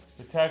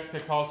The text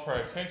that calls for our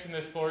attention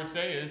this Lord's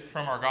Day is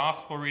from our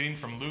gospel reading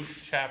from Luke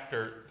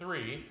chapter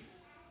 3,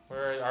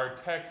 where our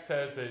text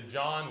says that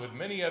John, with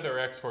many other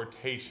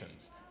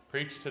exhortations,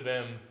 preached to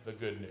them the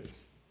good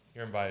news.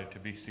 You're invited to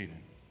be seated.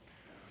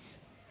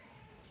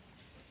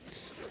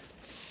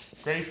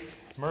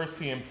 Grace,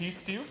 mercy, and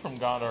peace to you from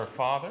God our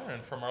Father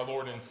and from our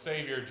Lord and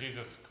Savior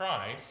Jesus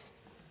Christ.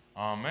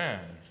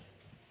 Amen.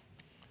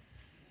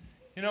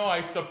 You know,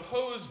 I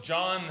suppose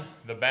John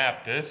the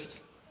Baptist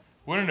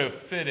wouldn't have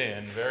fit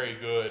in very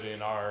good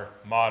in our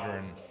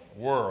modern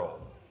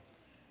world.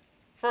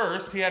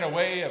 First, he had a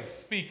way of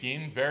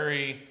speaking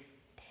very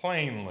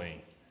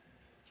plainly.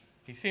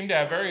 He seemed to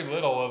have very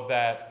little of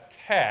that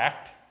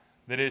tact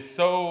that is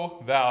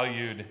so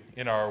valued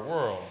in our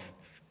world.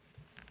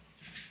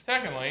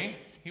 Secondly,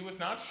 he was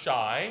not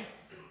shy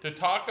to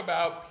talk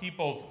about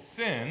people's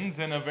sins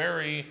in a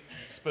very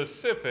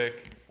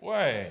specific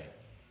way.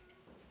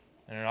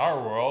 And in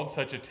our world,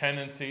 such a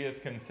tendency is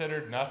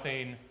considered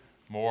nothing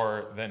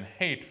more than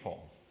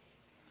hateful.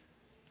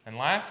 And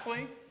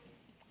lastly,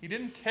 he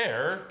didn't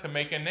care to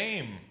make a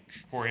name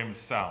for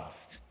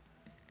himself.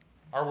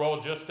 Our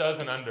world just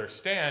doesn't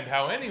understand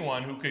how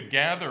anyone who could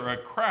gather a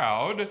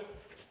crowd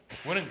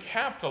wouldn't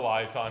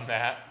capitalize on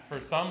that for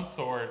some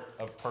sort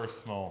of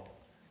personal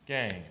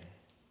gain.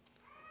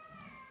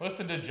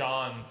 Listen to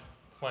John's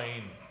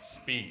plain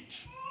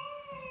speech.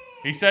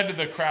 He said to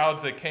the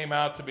crowds that came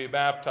out to be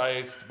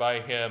baptized by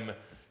him,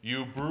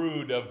 "You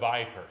brood of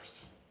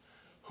vipers,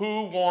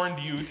 who warned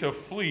you to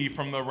flee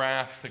from the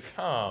wrath to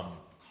come?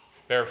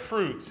 Bear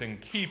fruits in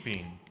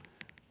keeping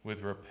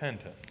with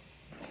repentance."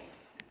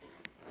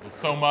 Well,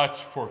 so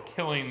much for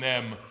killing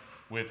them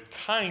with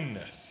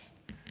kindness.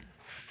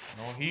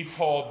 No, he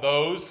told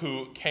those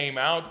who came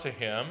out to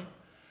him,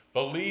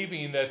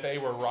 believing that they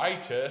were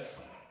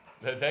righteous,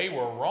 that they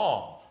were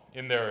wrong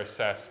in their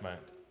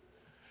assessment.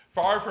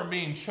 Far from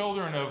being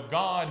children of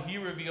God, he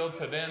revealed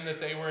to them that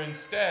they were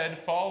instead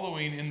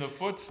following in the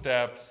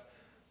footsteps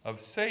of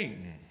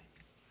Satan.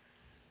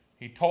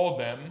 He told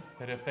them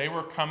that if they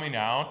were coming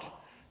out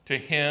to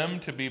him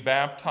to be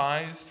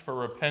baptized for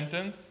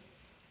repentance,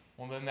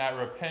 well, then that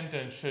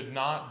repentance should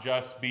not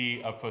just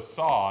be a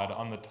facade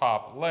on the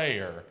top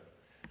layer.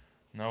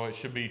 No, it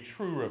should be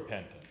true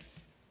repentance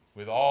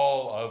with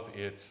all of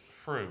its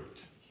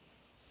fruit.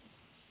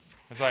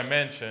 As I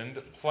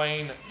mentioned,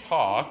 plain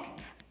talk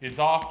is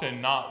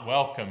often not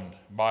welcomed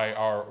by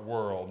our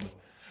world.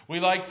 We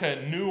like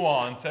to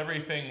nuance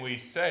everything we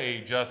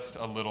say just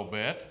a little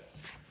bit.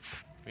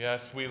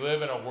 Yes, we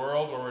live in a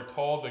world where we're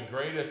told the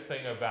greatest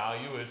thing of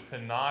value is to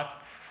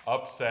not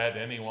upset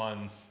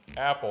anyone's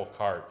apple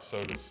cart,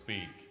 so to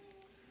speak.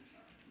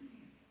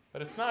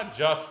 But it's not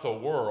just the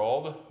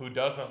world who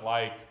doesn't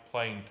like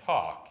plain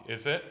talk,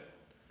 is it?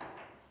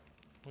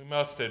 We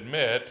must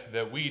admit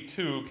that we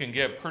too can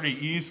get pretty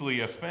easily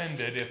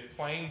offended if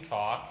plain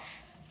talk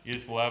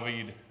is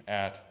levied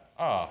at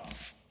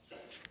us.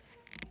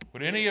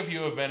 Would any of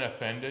you have been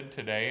offended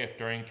today if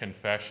during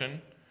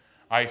confession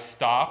I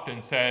stopped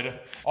and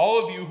said,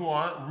 "All of you who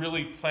aren't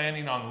really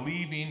planning on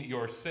leaving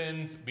your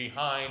sins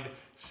behind,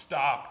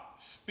 stop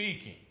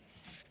speaking"?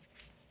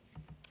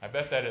 I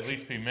bet that'd at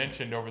least be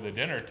mentioned over the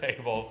dinner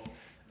tables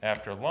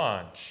after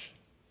lunch.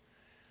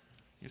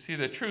 You see,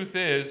 the truth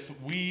is,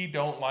 we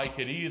don't like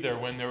it either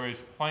when there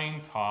is plain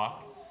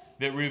talk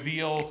that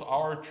reveals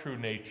our true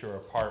nature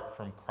apart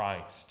from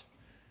Christ,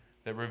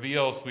 that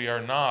reveals we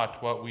are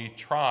not what we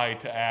try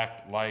to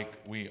act like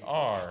we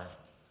are.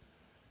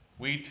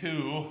 We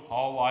too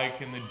all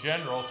like, in the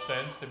general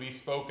sense, to be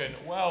spoken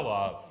well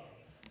of.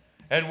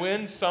 And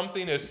when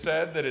something is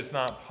said that is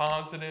not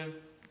positive,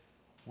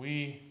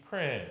 we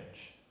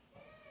cringe.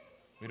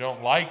 We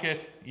don't like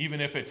it,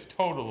 even if it's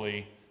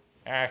totally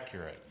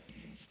accurate.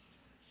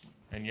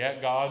 And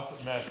yet God's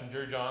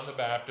messenger, John the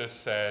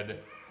Baptist,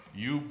 said,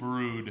 "You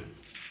brood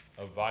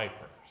of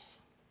vipers."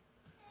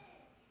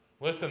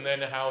 Listen then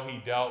to how he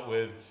dealt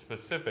with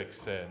specific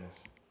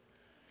sins.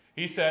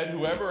 He said,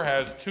 "Whoever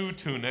has 2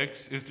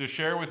 tunics is to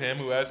share with him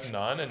who has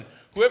none, and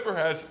whoever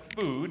has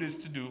food is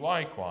to do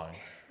likewise."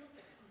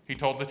 He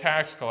told the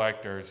tax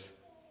collectors,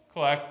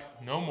 "Collect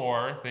no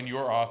more than you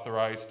are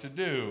authorized to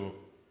do."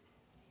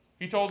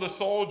 He told the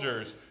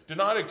soldiers, "Do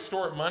not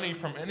extort money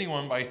from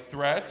anyone by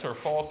threats or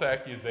false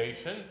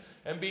accusation,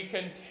 and be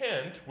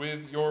content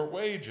with your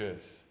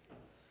wages."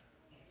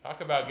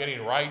 Talk about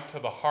getting right to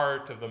the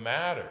heart of the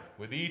matter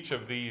with each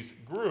of these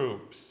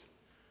groups.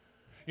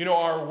 You know,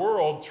 our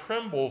world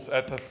trembles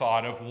at the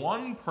thought of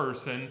one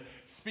person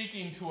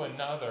speaking to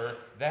another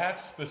that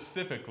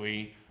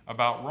specifically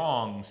about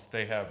wrongs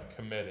they have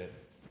committed.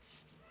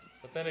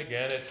 But then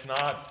again, it's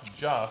not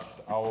just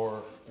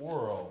our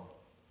world.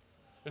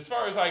 As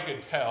far as I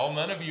could tell,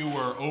 none of you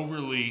were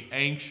overly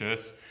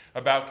anxious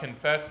about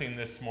confessing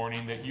this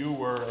morning that you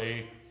were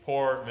a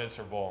poor,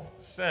 miserable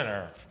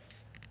sinner.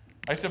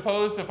 I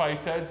suppose if I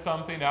said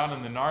something out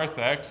in the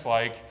narthex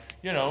like,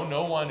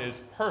 no one is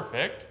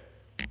perfect,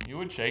 you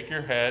would shake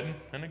your head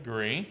and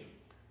agree.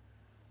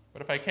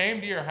 But if I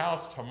came to your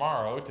house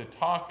tomorrow to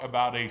talk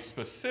about a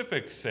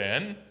specific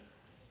sin,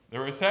 the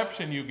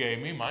reception you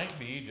gave me might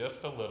be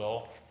just a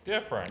little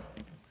different.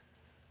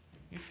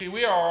 You see,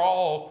 we are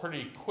all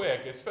pretty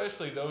quick,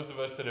 especially those of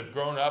us that have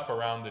grown up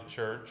around the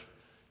church,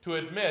 to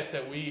admit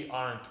that we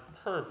aren't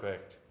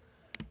perfect.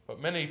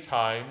 But many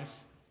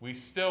times, we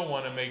still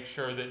want to make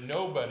sure that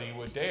nobody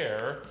would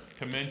dare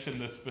to mention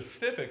the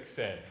specific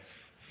sins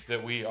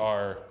that we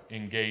are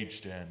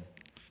engaged in.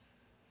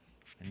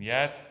 And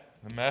yet,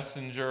 the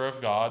messenger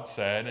of God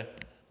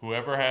said,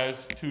 whoever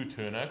has 2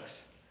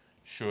 tunics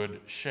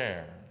should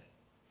share.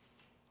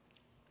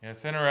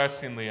 Yes,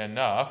 interestingly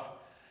enough,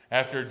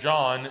 after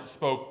John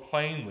spoke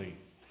plainly,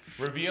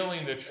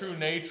 revealing the true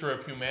nature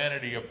of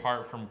humanity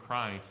apart from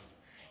Christ,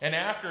 and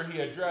after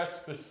he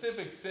addressed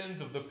specific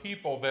sins of the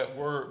people that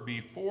were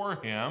before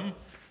him,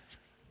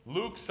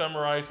 Luke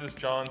summarizes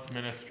John's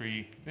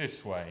ministry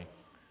this way.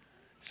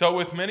 So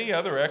with many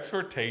other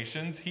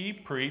exhortations, he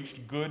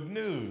preached good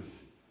news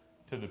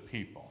to the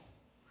people.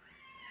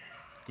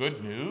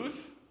 Good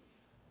news?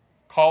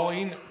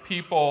 Calling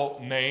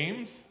people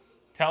names,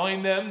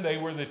 telling them they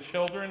were the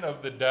children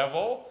of the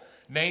devil,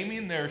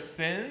 naming their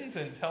sins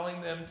and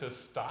telling them to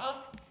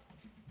stop?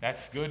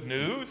 That's good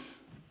news?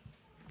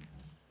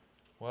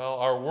 Well,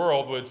 our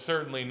world would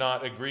certainly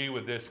not agree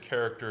with this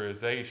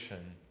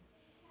characterization.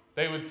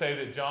 They would say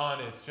that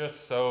John is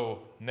just so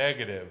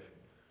negative.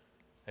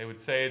 They would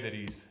say that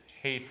he's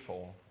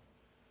hateful.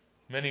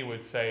 Many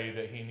would say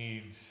that he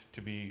needs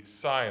to be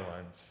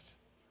silenced.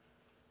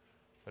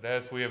 But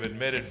as we have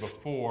admitted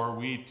before,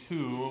 we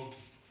too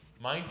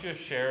might just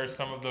share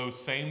some of those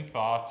same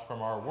thoughts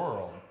from our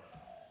world.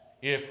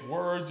 If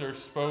words are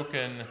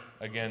spoken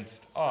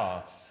against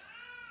us,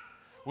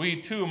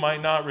 we too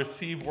might not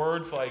receive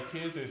words like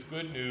his as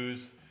good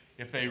news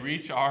if they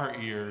reach our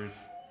ears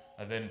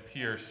and then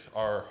pierce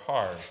our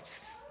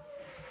hearts.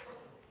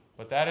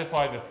 But that is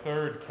why the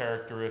third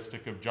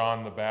characteristic of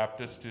John the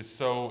Baptist is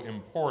so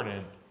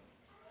important.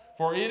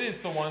 For it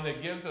is the one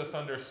that gives us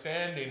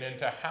understanding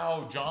into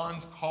how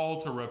John's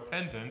call to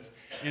repentance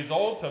is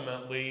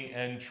ultimately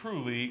and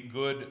truly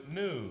good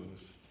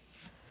news.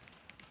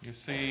 You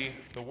see,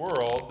 the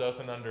world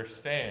doesn't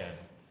understand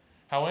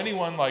how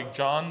anyone like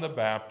John the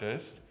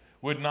Baptist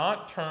would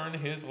not turn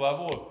his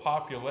level of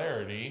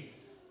popularity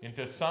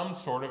into some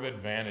sort of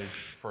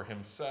advantage for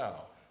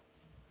himself.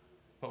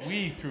 But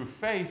we, through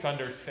faith,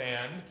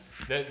 understand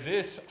that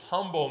this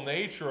humble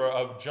nature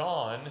of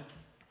John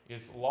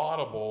is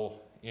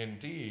laudable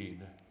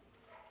indeed.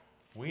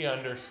 We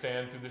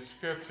understand through the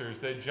scriptures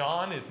that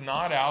John is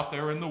not out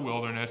there in the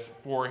wilderness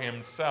for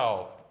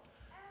himself.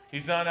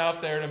 He's not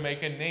out there to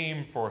make a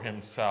name for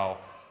himself.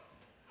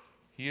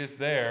 He is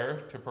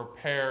there to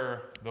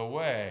prepare the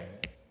way.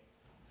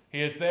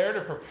 He is there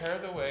to prepare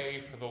the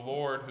way for the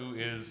Lord who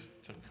is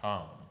to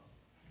come.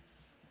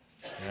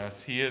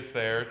 Yes, he is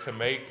there to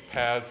make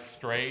paths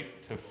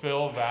straight, to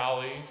fill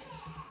valleys,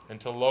 and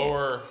to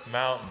lower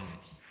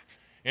mountains,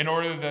 in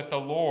order that the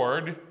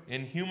Lord,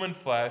 in human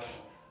flesh,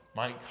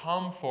 might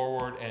come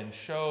forward and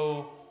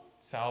show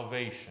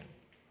salvation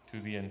to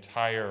the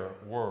entire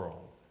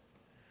world.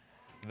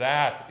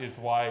 That is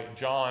why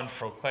John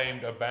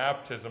proclaimed a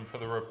baptism for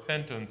the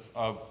repentance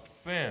of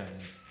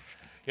sins.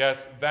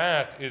 Yes,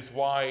 that is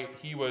why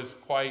he was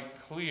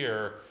quite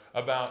clear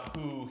about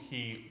who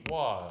he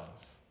was.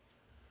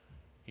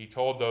 He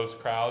told those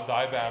crowds,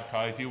 I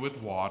baptize you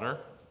with water,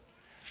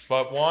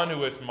 but one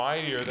who is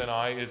mightier than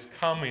I is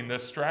coming, the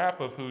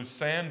strap of whose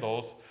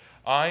sandals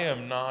I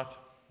am not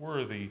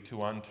worthy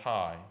to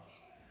untie.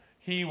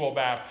 He will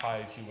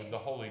baptize you with the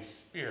Holy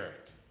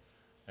Spirit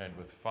and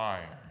with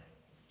fire.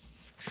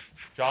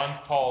 John's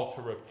call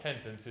to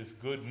repentance is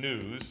good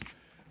news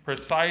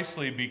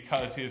precisely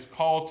because his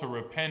call to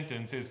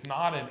repentance is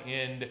not an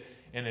end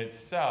in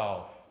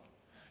itself.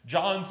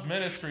 John's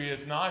ministry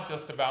is not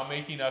just about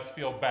making us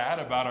feel bad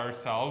about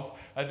ourselves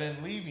and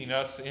then leaving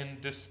us in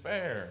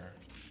despair.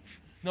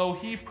 No,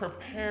 he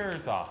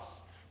prepares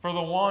us for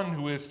the one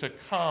who is to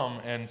come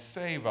and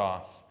save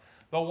us,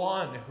 the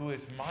one who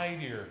is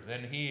mightier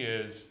than he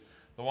is,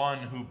 the one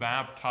who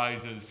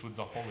baptizes with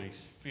the Holy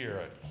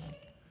Spirit.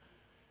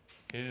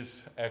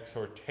 His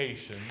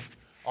exhortations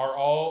are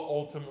all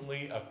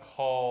ultimately a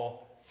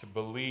call to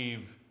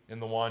believe in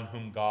the one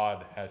whom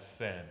God has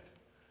sent,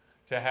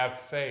 to have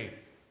faith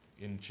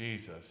in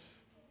Jesus.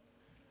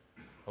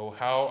 Oh,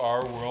 how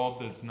our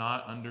world does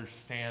not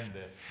understand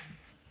this,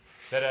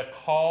 that a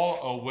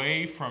call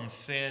away from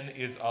sin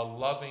is a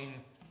loving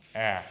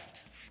act.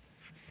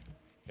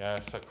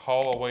 Yes, a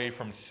call away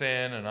from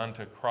sin and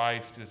unto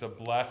Christ is a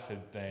blessed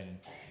thing.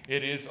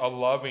 It is a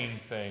loving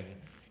thing.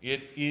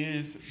 It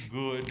is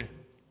good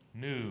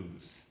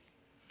news.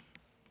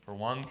 For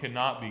one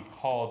cannot be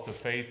called to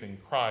faith in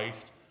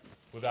Christ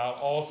without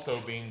also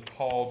being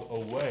called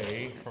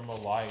away from a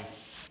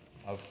life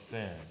of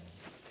sin.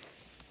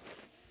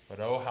 But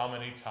oh, how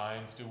many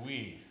times do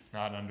we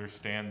not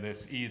understand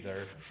this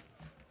either?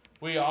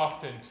 We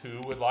often,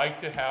 too, would like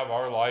to have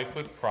our life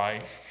with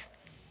Christ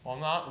while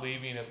not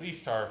leaving at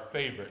least our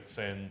favorite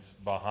sins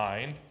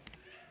behind.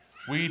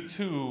 We,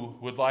 too,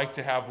 would like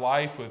to have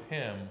life with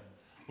Him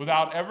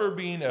without ever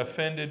being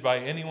offended by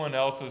anyone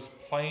else's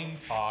plain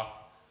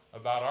talk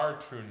about our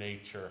true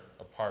nature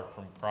apart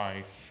from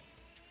Christ.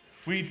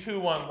 We too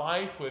want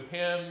life with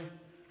him,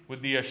 with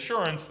the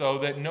assurance, though,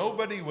 that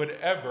nobody would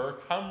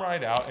ever come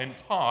right out and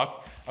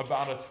talk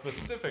about a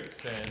specific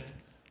sin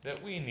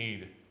that we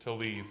need to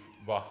leave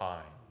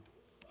behind.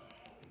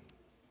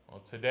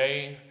 Well,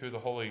 today, through the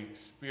Holy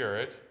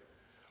Spirit,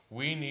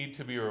 we need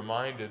to be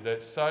reminded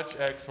that such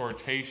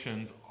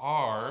exhortations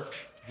are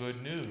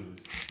good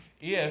news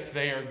if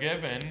they are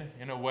given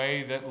in a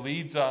way that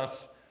leads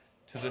us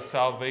to the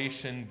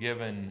salvation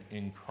given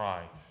in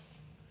Christ.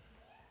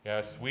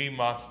 Yes, we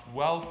must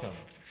welcome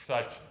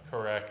such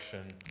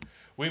correction.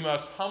 We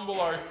must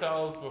humble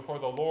ourselves before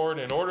the Lord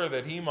in order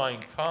that he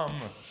might come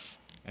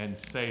and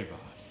save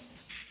us.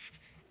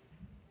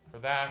 For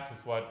that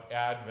is what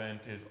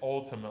Advent is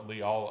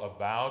ultimately all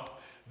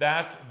about.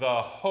 That's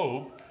the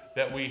hope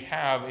that we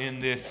have in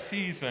this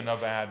season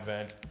of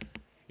Advent,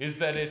 is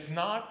that it's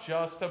not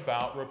just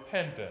about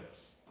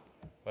repentance,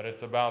 but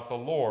it's about the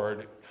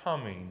Lord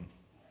coming.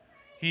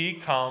 He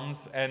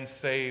comes and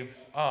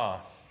saves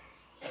us.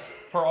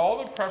 For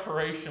all the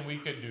preparation we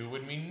could do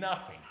would mean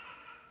nothing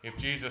if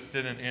Jesus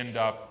didn't end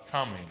up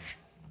coming.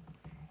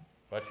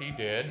 But he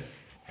did,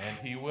 and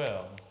he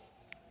will.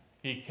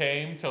 He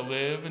came to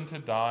live and to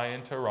die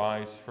and to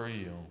rise for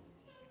you.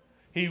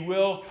 He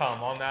will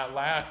come on that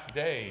last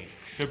day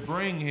to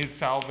bring his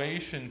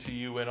salvation to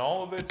you in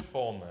all of its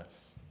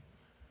fullness.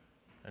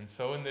 And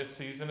so in this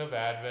season of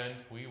Advent,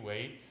 we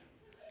wait,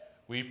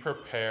 we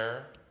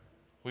prepare,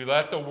 we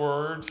let the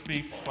Word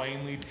speak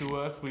plainly to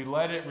us, we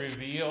let it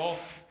reveal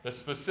the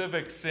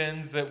specific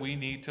sins that we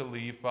need to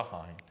leave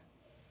behind.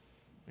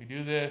 We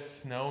do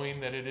this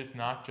knowing that it is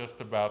not just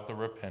about the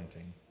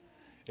repenting.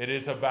 It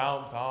is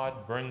about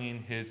God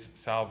bringing his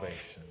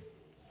salvation.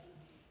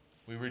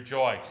 We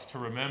rejoice to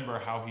remember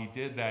how he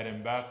did that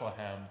in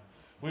Bethlehem.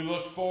 We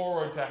look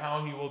forward to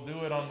how he will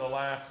do it on the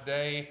last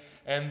day.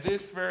 And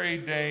this very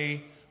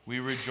day, we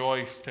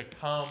rejoice to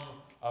come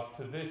up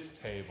to this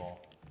table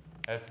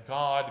as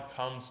God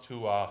comes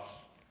to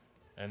us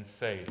and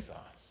saves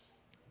us.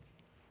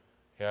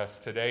 Yes,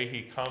 today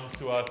he comes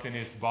to us in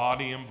his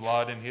body and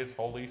blood in his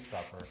holy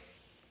supper.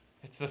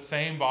 It's the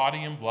same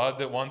body and blood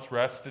that once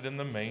rested in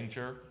the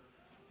manger,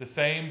 the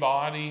same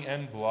body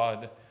and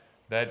blood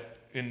that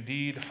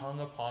indeed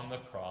hung upon the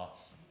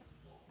cross,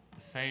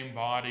 the same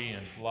body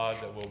and blood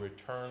that will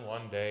return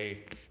one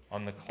day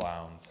on the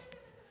clouds.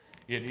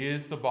 It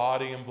is the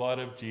body and blood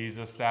of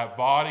Jesus, that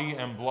body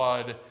and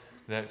blood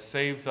that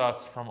saves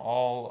us from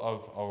all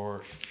of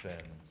our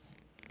sins.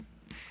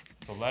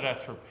 So let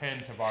us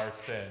repent of our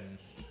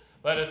sins.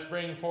 Let us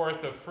bring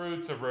forth the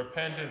fruits of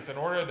repentance in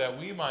order that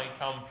we might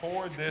come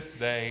forward this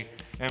day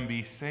and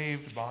be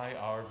saved by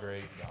our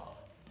great God.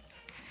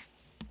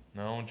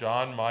 No,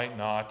 John might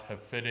not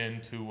have fit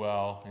in too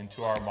well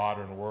into our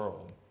modern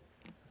world.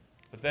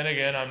 But then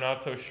again, I'm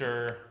not so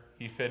sure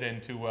he fit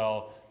in too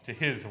well to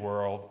his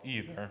world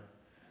either.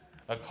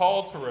 A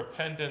call to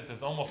repentance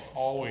is almost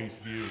always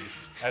viewed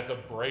as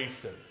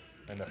abrasive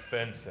and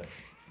offensive.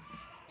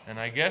 And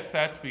I guess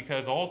that's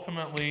because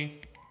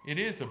ultimately it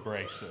is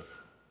abrasive.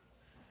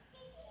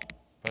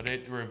 But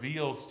it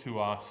reveals to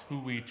us who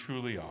we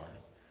truly are,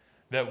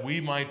 that we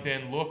might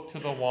then look to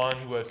the one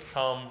who has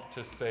come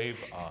to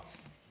save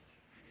us.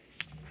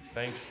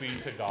 Thanks be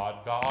to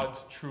God.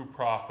 God's true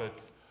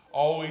prophets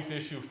always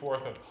issue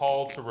forth a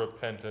call to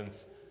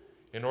repentance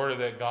in order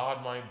that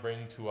God might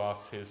bring to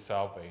us his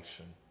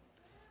salvation.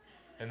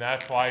 And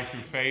that's why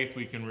through faith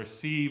we can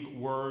receive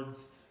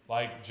words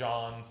like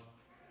John's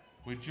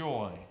with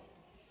joy.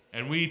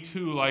 And we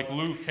too, like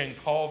Luke, can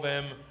call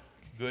them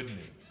good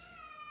news.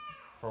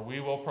 For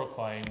we will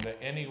proclaim that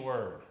any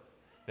word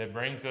that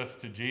brings us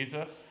to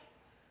Jesus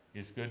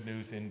is good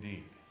news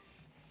indeed.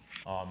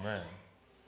 Amen.